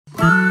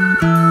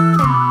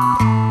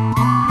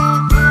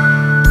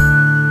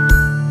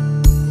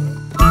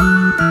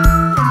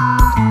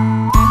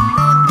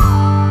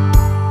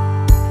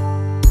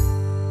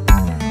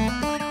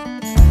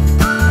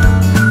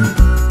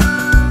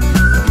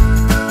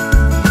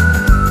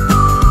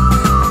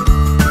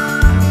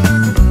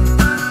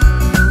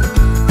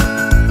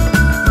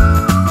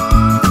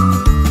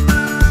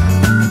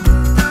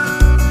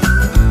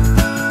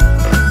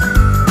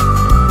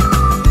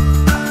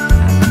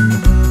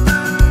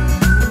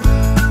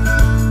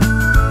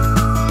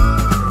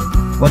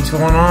What's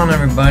going on,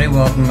 everybody?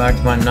 Welcome back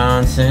to my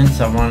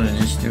nonsense. I wanted to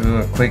just do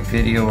a quick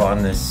video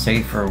on this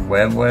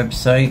saferweb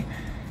website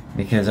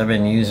because I've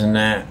been using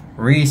that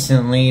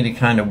recently to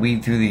kind of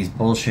weed through these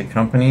bullshit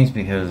companies,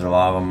 because a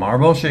lot of them are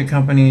bullshit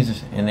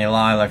companies and they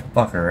lie like a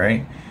fucker,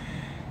 right?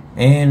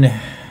 And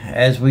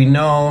as we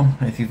know,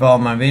 if you follow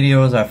my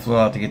videos, I flew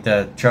out to get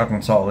that truck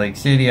in Salt Lake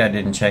City. I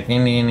didn't check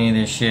into any of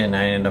this shit, and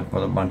I ended up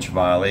with a bunch of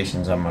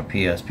violations on my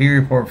PSP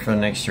report for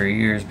the next 3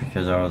 years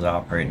because I was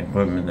operating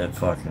equipment that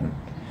fucking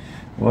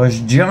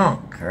was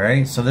junk.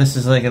 Alright, so this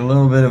is like a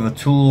little bit of a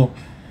tool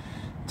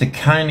to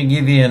kind of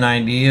give you an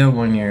idea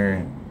when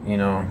you're, you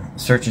know,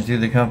 searching through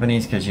the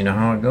companies, because you know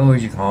how it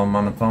goes. You call them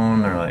on the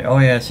phone, they're like, oh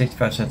yeah,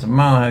 65 cents a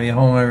mile, have you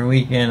home every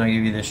weekend, I'll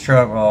give you this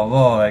truck, blah blah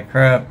blah, that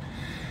crap.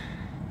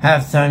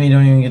 Half the time you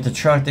don't even get the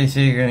truck they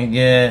say you're gonna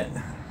get,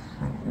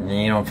 and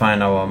you don't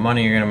find out what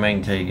money you're gonna make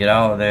until you get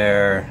out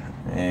there,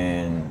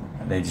 and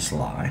they just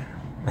lie.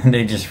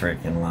 They just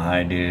freaking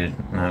lie, dude.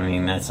 I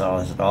mean, that's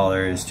all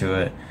there is to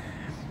it.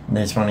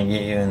 They just want to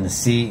get you in the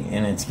seat,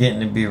 and it's getting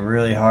to be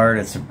really hard.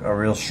 It's a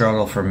real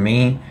struggle for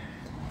me.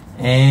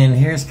 And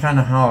here's kind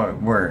of how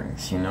it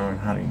works, you know,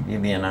 how to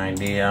give you an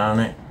idea on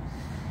it.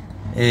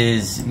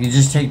 Is you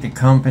just take the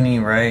company,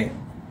 right?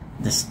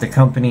 Just say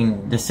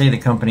the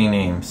company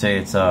name. Say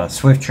it's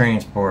Swift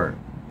Transport,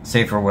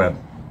 saferweb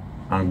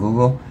on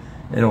Google.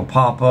 It'll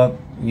pop up.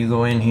 You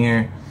go in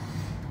here.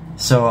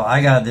 So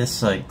I got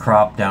this like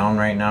cropped down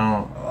right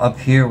now. Up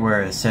here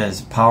where it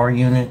says power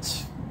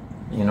units,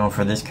 you know,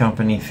 for this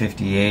company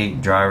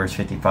 58, drivers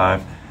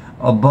 55.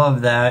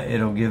 Above that,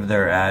 it'll give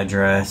their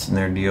address and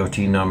their DOT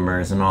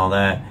numbers and all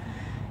that.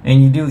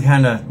 And you do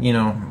kind of, you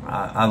know,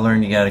 I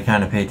learned you got to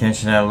kind of pay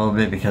attention to that a little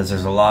bit, because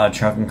there's a lot of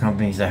trucking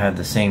companies that have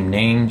the same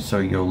name. So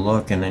you'll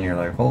look and then you're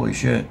like, holy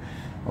shit.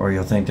 Or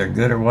you'll think they're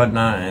good or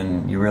whatnot,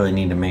 and you really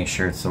need to make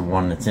sure it's the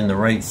one that's in the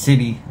right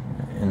city,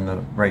 in the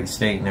right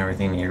state and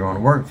everything that you're going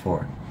to work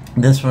for.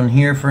 This one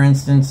here, for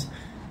instance,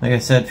 like I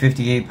said,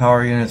 58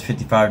 power units,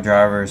 55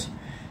 drivers.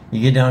 You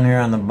get down here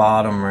on the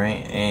bottom,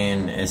 right,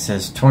 and it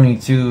says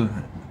 22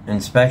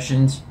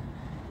 inspections,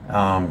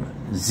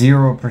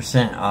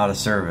 0% out of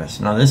service.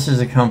 Now, this is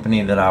a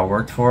company that I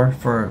worked for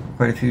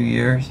quite a few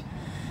years.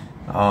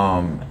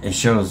 It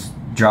shows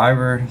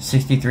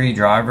 63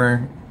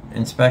 driver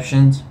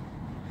inspections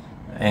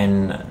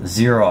and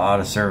 0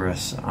 out of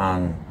service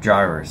on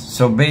drivers.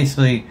 So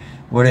basically,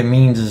 what it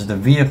means is the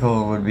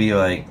vehicle would be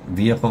like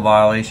vehicle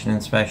violation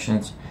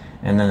inspections,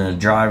 and then the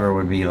driver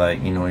would be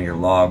like, you know, your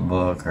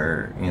logbook,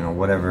 or, you know,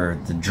 whatever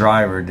the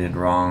driver did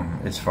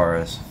wrong as far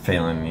as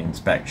failing the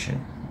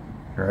inspection.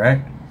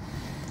 Correct?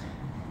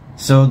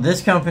 So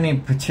this company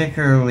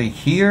particularly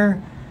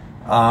here,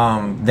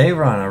 they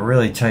run a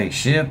really tight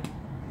ship.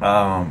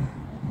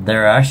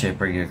 They're actually a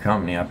pretty good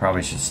company. I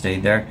probably should have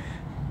stayed there.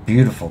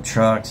 Beautiful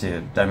trucks.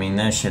 I mean,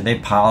 that shit, they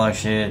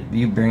polish it.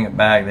 You bring it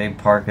back, they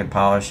park it,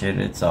 polish it.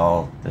 It's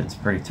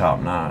pretty top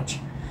notch.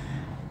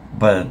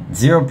 But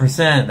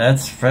 0%,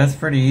 that's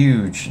pretty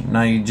huge.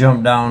 Now you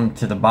jump down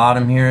to the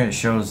bottom here, it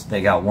shows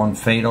they got 1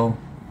 fatal,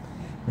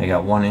 they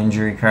got 1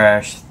 injury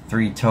crash,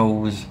 3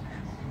 tows,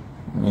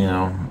 you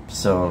know.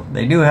 So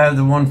they do have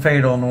the 1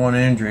 fatal and the 1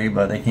 injury,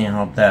 but they can't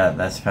help that.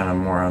 That's kind of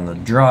more on the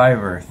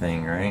driver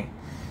thing, right?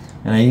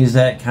 And I use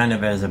that kind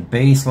of as a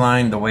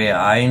baseline, the way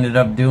I ended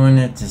up doing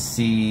it, to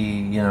see,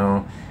 you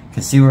know,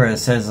 to see where it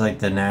says like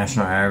the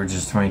national average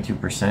is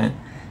 22%.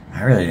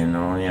 I really didn't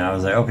know. You know, I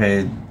was like,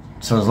 okay,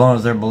 so as long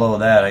as they're below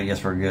that, I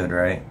guess we're good,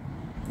 right?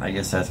 I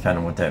guess that's kind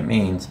of what that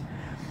means.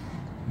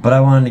 But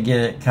I wanted to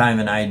get kind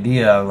of an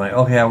idea of like,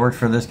 okay, I worked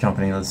for this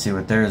company, let's see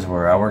what theirs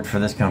were. I worked for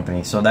this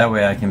company. So that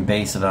way I can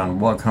base it on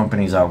what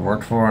companies I've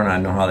worked for, and I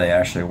know how they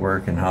actually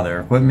work and how their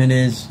equipment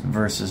is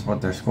versus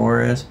what their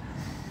score is,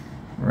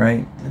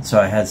 right? And so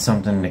I had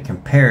something to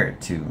compare it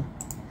to.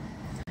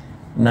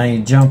 Now you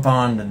jump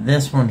on to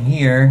this one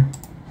here,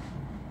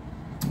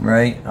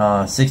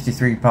 right?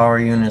 63 power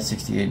units,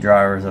 68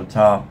 drivers up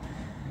top.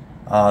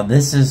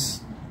 This is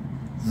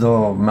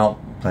the melt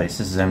place.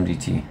 This is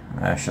MDT,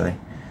 actually.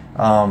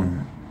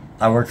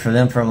 I worked for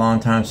them for a long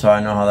time, so I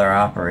know how they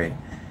operate.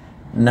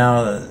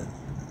 Now,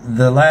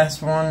 the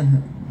last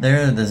one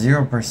there, the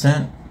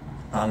 0%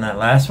 on that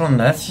last one,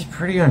 that's just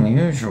pretty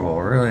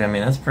unusual, really. I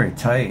mean, that's pretty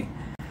tight.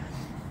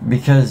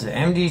 Because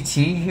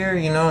MDT here,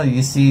 you know,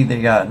 you see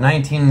they got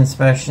 19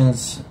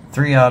 inspections,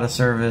 3 out of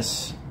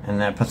service,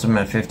 and that puts them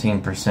at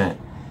 15%.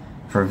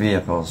 For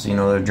vehicles. You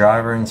know, the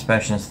driver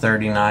inspections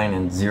 39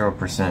 and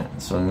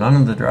 0%. So none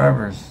of the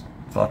drivers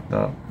fucked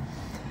up.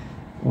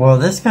 Well,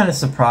 this kind of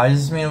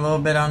surprises me a little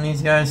bit on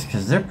these guys,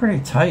 because they're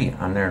pretty tight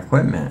on their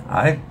equipment.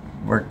 I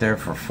worked there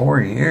for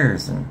 4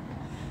 years, and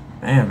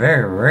man,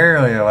 very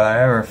rarely would I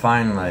ever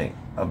find like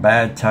a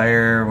bad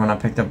tire when I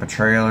picked up a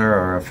trailer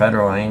or a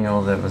federal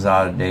annual that was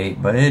out of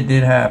date, but it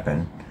did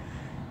happen.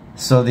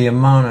 So the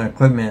amount of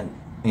equipment,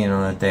 you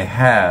know, that they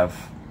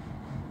have,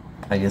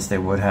 I guess they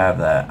would have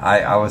that.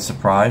 I was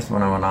surprised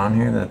when I went on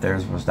here that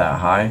theirs was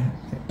that high.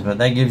 But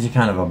that gives you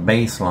kind of a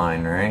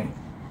baseline, right?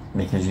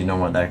 Because you know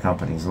what that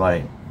company's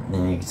like.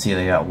 And you can see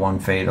they got 1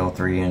 fatal,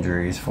 3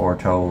 injuries, 4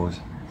 tows.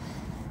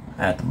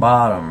 at the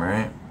bottom,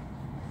 right?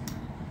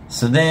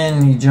 So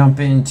then you jump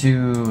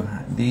into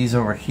these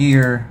over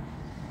here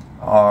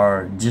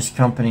are just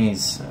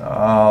companies.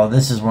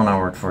 This is one I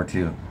worked for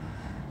too.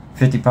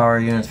 50 power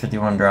units,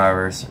 51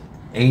 drivers,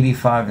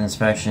 85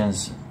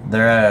 inspections.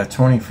 They're at a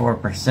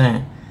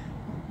 24%,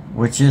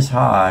 which is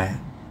high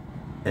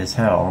as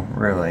hell,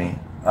 really.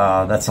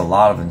 That's a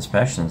lot of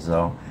inspections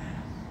though.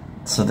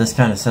 So this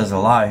kind of says a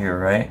lot here,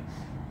 right?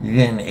 You're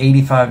getting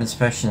 85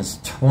 inspections,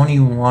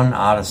 21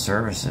 out of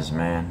services,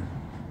 man.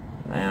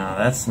 Now,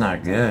 that's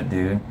not good,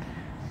 dude.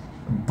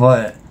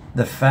 But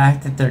the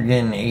fact that they're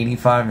getting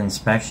 85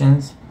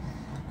 inspections,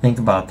 think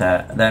about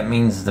that. That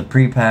means the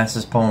pre-pass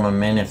is pulling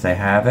them in if they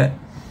have it.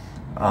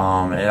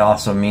 It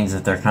also means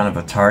that they're kind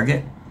of a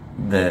target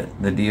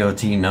that the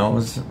DOT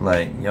knows,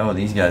 like, yo,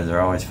 these guys are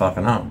always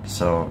fucking up.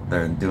 So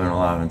they're doing a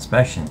lot of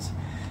inspections.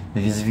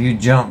 Because if you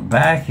jump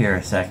back here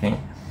a second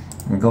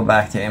and go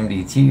back to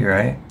MDT,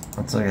 right?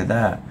 Let's look at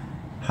that.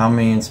 How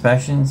many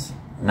inspections?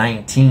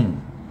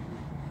 19.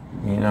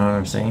 You know what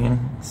I'm saying?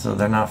 So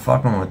they're not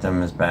fucking with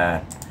them as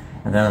bad.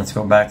 And then let's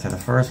go back to the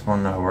first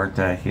one that I worked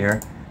at here.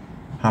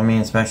 How many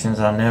inspections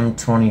on them?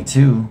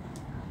 22.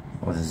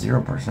 With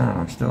 0%.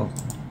 I'm still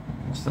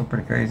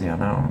pretty crazy on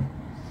that one.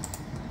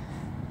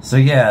 So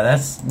yeah,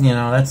 that's, you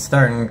know, that's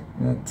starting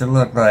to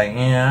look like,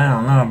 yeah, I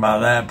don't know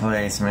about that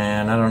place,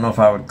 man. I don't know if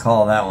I would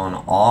call that one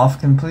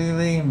off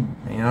completely.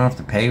 You know, if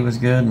the pay was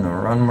good and the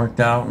run worked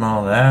out and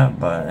all that,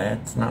 but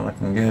it's not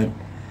looking good.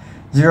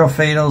 0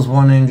 fatals,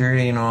 1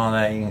 injury, and all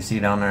that you can see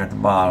down there at the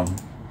bottom.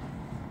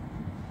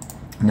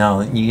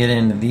 Now, you get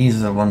into these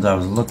are the ones I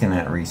was looking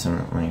at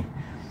recently.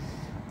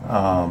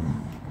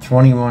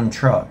 21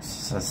 trucks.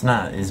 So it's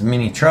not as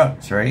many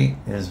trucks, right?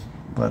 As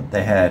what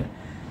they had.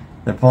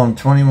 They're pulling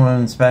 21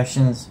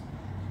 inspections,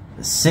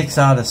 6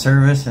 out of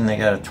service, and they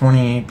got a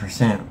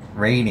 28%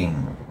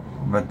 rating.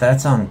 But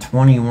that's on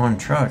 21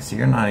 trucks. So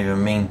you're not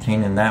even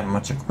maintaining that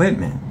much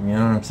equipment. You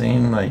know what I'm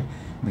saying? Like,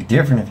 it'd be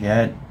different if you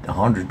had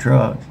 100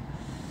 trucks.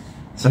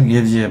 So it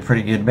gives you a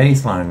pretty good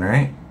baseline,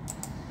 right?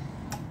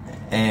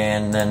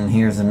 And then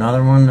here's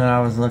another one that I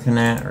was looking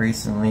at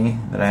recently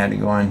that I had to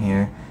go in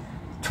here.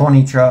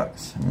 20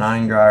 trucks,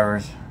 9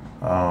 drivers.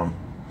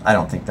 I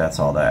don't think that's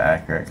all that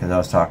accurate because I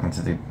was talking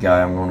to the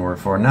guy I'm going to work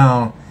for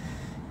now,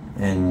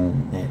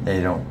 and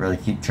they don't really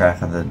keep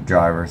track of the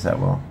drivers that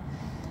well.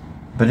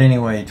 But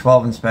anyway,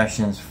 12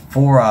 inspections,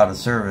 4 out of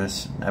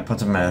service. That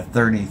puts them at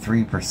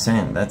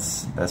 33%.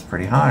 That's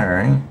pretty high,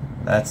 right?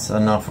 That's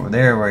enough over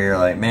there where you're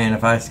like, man,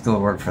 if I go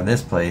work for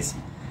this place,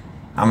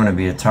 I'm going to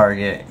be a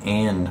target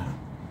and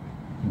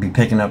be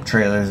picking up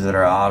trailers that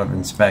are out of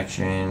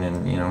inspection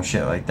and, you know,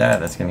 shit like that.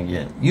 That's going to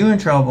get you in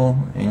trouble,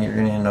 and you're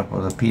going to end up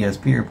with a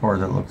PSP report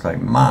that looks like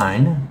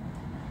mine.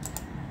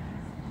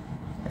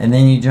 And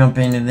then you jump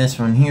into this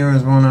one here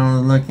is one I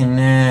was looking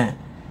at.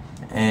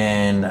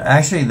 And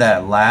actually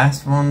that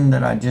last one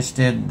that I just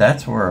did,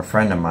 that's where a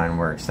friend of mine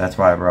works. That's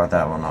why I brought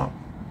that one up.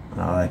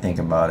 Now that I think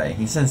about it.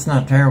 He said it's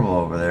not terrible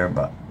over there,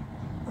 but,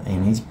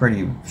 and he's a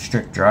pretty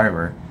strict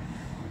driver.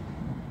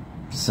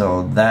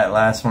 So that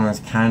last one is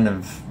kind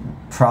of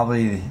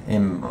probably,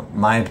 in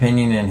my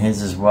opinion and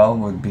his as well,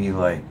 would be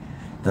like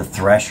the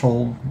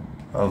threshold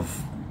of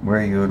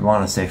where you would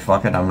want to say,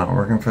 fuck it, I'm not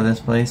working for this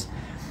place.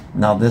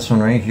 Now this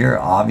one right here,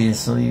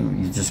 obviously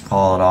you just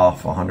call it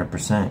off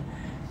 100%,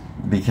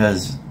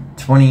 because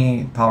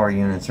 20 power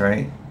units,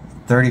 right?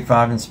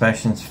 35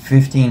 inspections,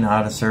 15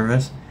 out of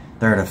service.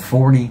 They're at a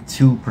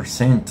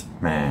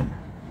 42%, man.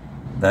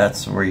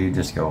 That's where you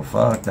just go,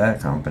 fuck that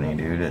company,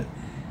 dude.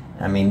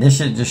 I mean, this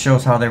shit just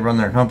shows how they run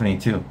their company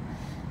too.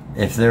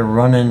 If they're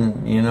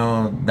running, you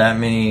know, that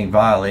many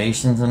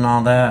violations and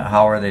all that,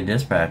 how are they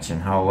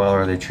dispatching? How well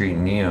are they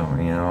treating you?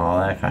 You know, all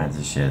that kinds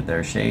of shit.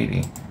 They're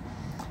shady.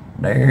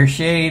 They're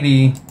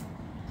shady.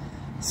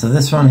 So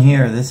this one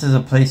here, this is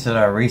a place that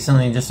I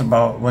recently just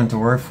about went to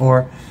work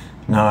for.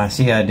 Now I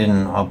see I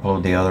didn't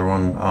upload the other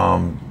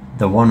one.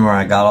 The one where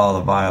I got all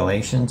the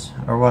violations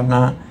or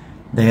whatnot.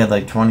 They had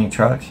like 20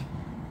 trucks.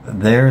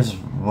 Theirs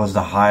was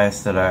the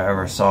highest that I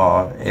ever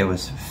saw. It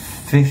was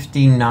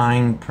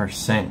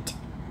 59%.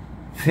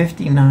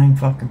 59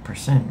 fucking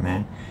percent,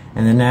 man.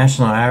 And the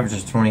national average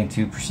is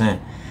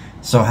 22%.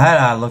 So had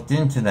I looked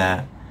into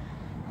that,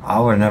 I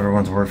would have never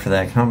went to work for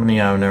that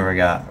company. I would never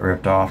got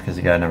ripped off because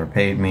the guy never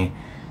paid me.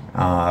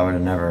 I would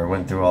have never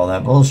went through all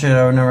that bullshit.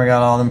 I would never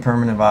got all them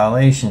permanent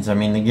violations. I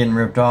mean, the getting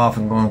ripped off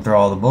and going through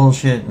all the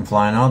bullshit and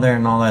flying out there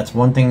and all that's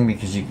one thing,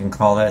 because you can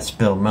call that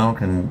spilled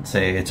milk and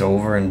say it's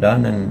over and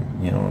done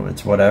and, you know,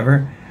 it's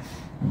whatever.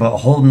 But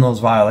holding those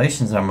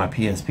violations on my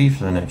PSP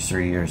for the next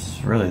 3 years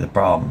is really the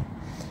problem.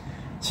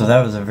 So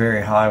that was a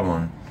very high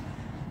one.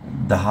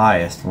 The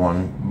highest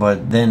one.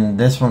 But then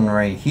this one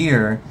right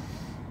here,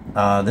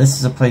 this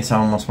is a place I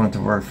almost went to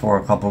work for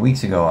a couple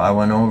weeks ago. I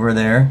went over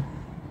there.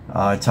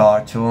 I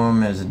talked to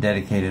him. It was a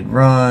dedicated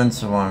run,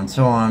 so on and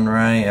so on,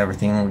 right?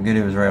 Everything was good.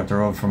 It was right up the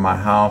road from my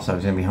house. I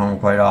was going to be home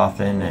quite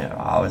often.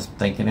 I was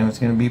thinking it was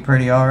going to be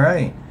pretty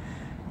alright.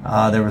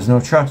 There was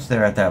no trucks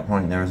there at that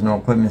point. There was no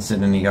equipment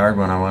sitting in the yard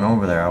when I went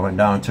over there. I went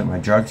down and took my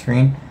drug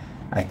screen.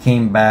 I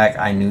came back.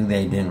 I knew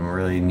they didn't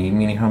really need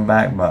me to come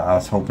back, but I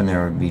was hoping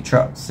there would be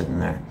trucks sitting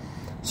there.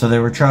 So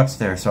there were trucks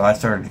there, so I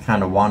started to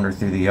kind of wander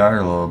through the yard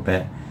a little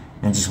bit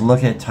and just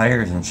look at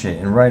tires and shit.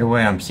 And right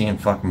away I'm seeing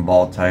fucking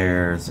bald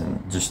tires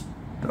and just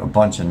a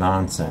bunch of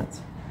nonsense.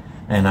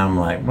 And I'm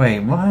like, wait,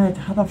 what?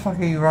 How the fuck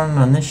are you running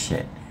on this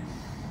shit?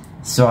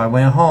 So I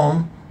went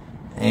home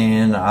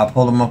and I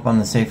pulled them up on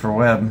the Safer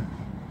Web,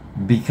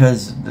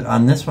 because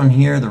on this one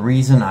here, the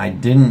reason I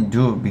didn't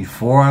do it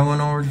before I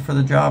went over for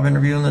the job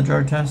interview and the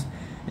drug test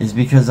is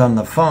because on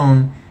the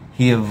phone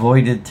he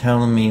avoided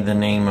telling me the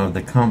name of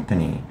the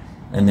company.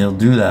 And they'll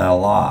do that a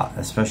lot,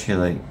 especially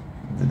like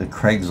the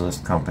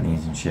Craigslist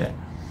companies and shit.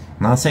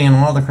 I'm not saying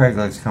all the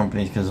Craigslist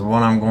companies, because the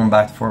one I'm going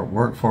back to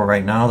work for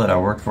right now that I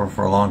worked for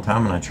a long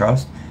time and I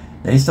trust,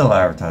 they still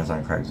advertise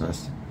on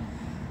Craigslist.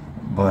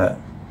 But,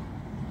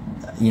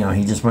 you know,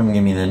 he just wouldn't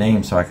give me the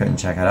name, so I couldn't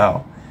check it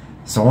out.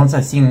 So once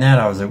I seen that,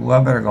 I was like, well,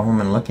 I better go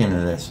home and look into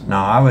this.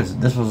 Now,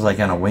 this was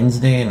like on a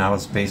Wednesday, and I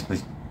was basically,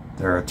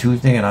 or a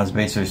Tuesday, and I was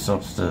basically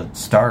supposed to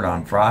start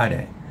on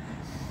Friday.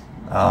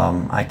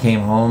 I came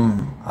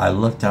home, I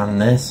looked on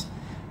this,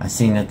 I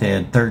seen that they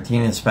had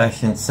 13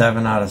 inspections,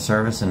 7 out of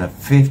service, and a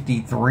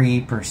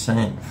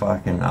 53%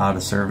 fucking out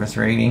of service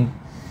rating.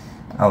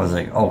 I was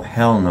like, oh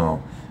hell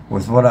no.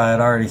 With what I had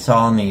already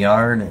saw in the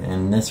yard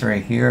and this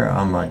right here,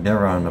 I'm like, they're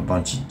running a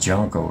bunch of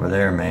junk over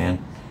there,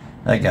 man.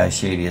 That guy's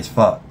shady as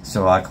fuck.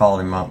 So I called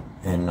him up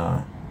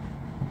and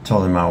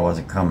told him I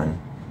wasn't coming.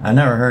 I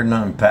never heard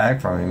nothing back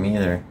from him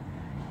either.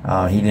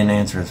 He didn't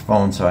answer his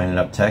phone, so I ended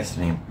up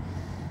texting him.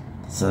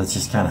 So that's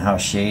just kind of how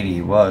shady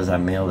he was. I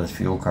mailed his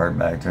fuel card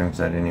back to him because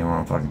I didn't even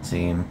want to fucking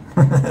see him.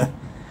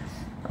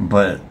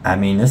 But, I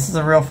mean, this is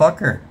a real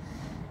fucker.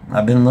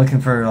 I've been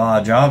looking for a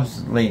lot of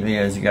jobs lately,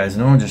 as you guys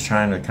know, just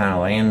trying to kind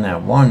of land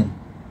that one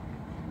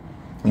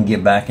and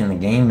get back in the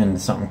game into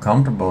something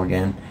comfortable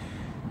again.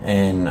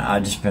 And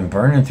I've just been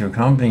burning through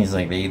companies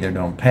like they either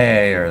don't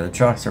pay, or the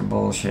trucks are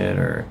bullshit,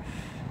 or,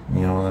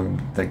 you know,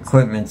 the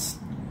equipment's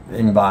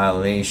in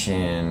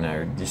violation,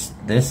 or just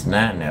this and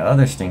that and the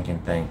other stinking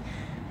thing.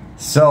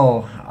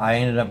 So I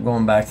ended up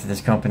going back to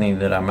this company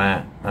that I'm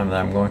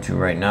going to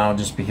right now,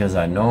 just because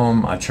I know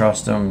them, I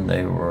trust them.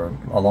 They were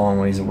a long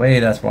ways away.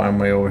 That's why I'm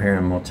way over here in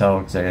a motel,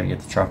 because I gotta get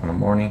the truck in the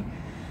morning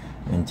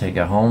and take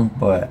it home.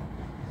 But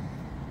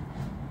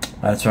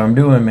that's what I'm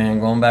doing,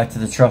 man. Going back to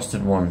the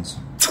trusted ones.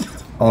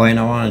 Oh, and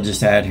I want to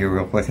just add here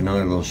real quick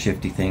another little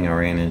shifty thing I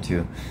ran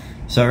into.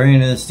 So I ran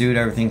into this dude.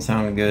 Everything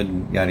sounded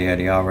good, yada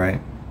yada yada,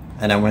 right?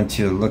 And I went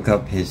to look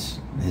up his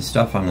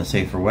stuff on the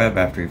Safer Web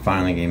after he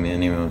finally gave me the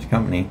name of his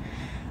company,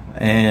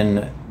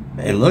 and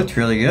it looked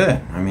really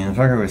good. I mean, the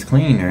fucker was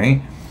clean,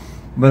 right?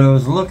 But I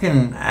was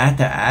looking at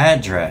the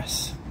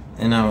address,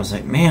 and I was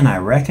like, man, I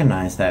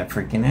recognize that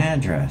freaking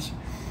address.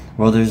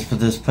 Well, there's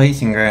this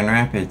place in Grand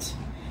Rapids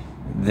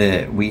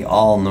that we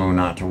all know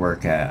not to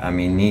work at. I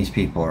mean, these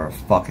people are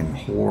fucking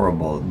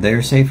horrible.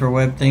 Their Safer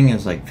Web thing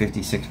is like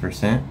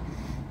 56%.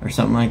 Or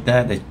something like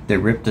that. They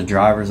rip the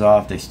drivers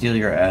off. They steal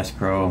your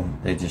escrow.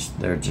 They're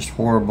just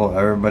horrible.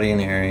 Everybody in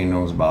the area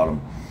knows about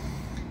them.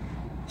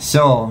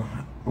 So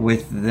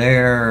with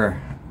their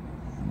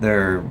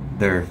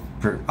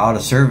out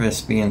of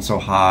service being so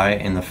high,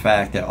 and the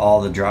fact that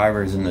all the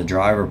drivers in the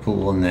driver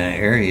pool in that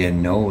area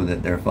know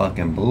that they're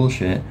fucking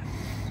bullshit,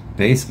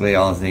 basically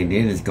all they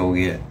did is go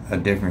get a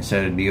different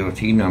set of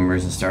DOT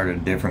numbers and start a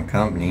different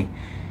company,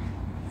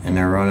 and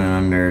they're running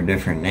under a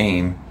different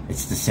name.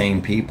 It's the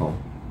same people.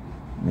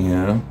 You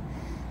know,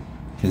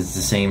 because it's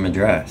the same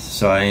address.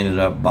 So I ended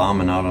up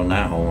bombing out on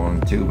that whole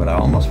one too, but I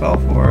almost fell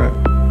for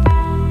it.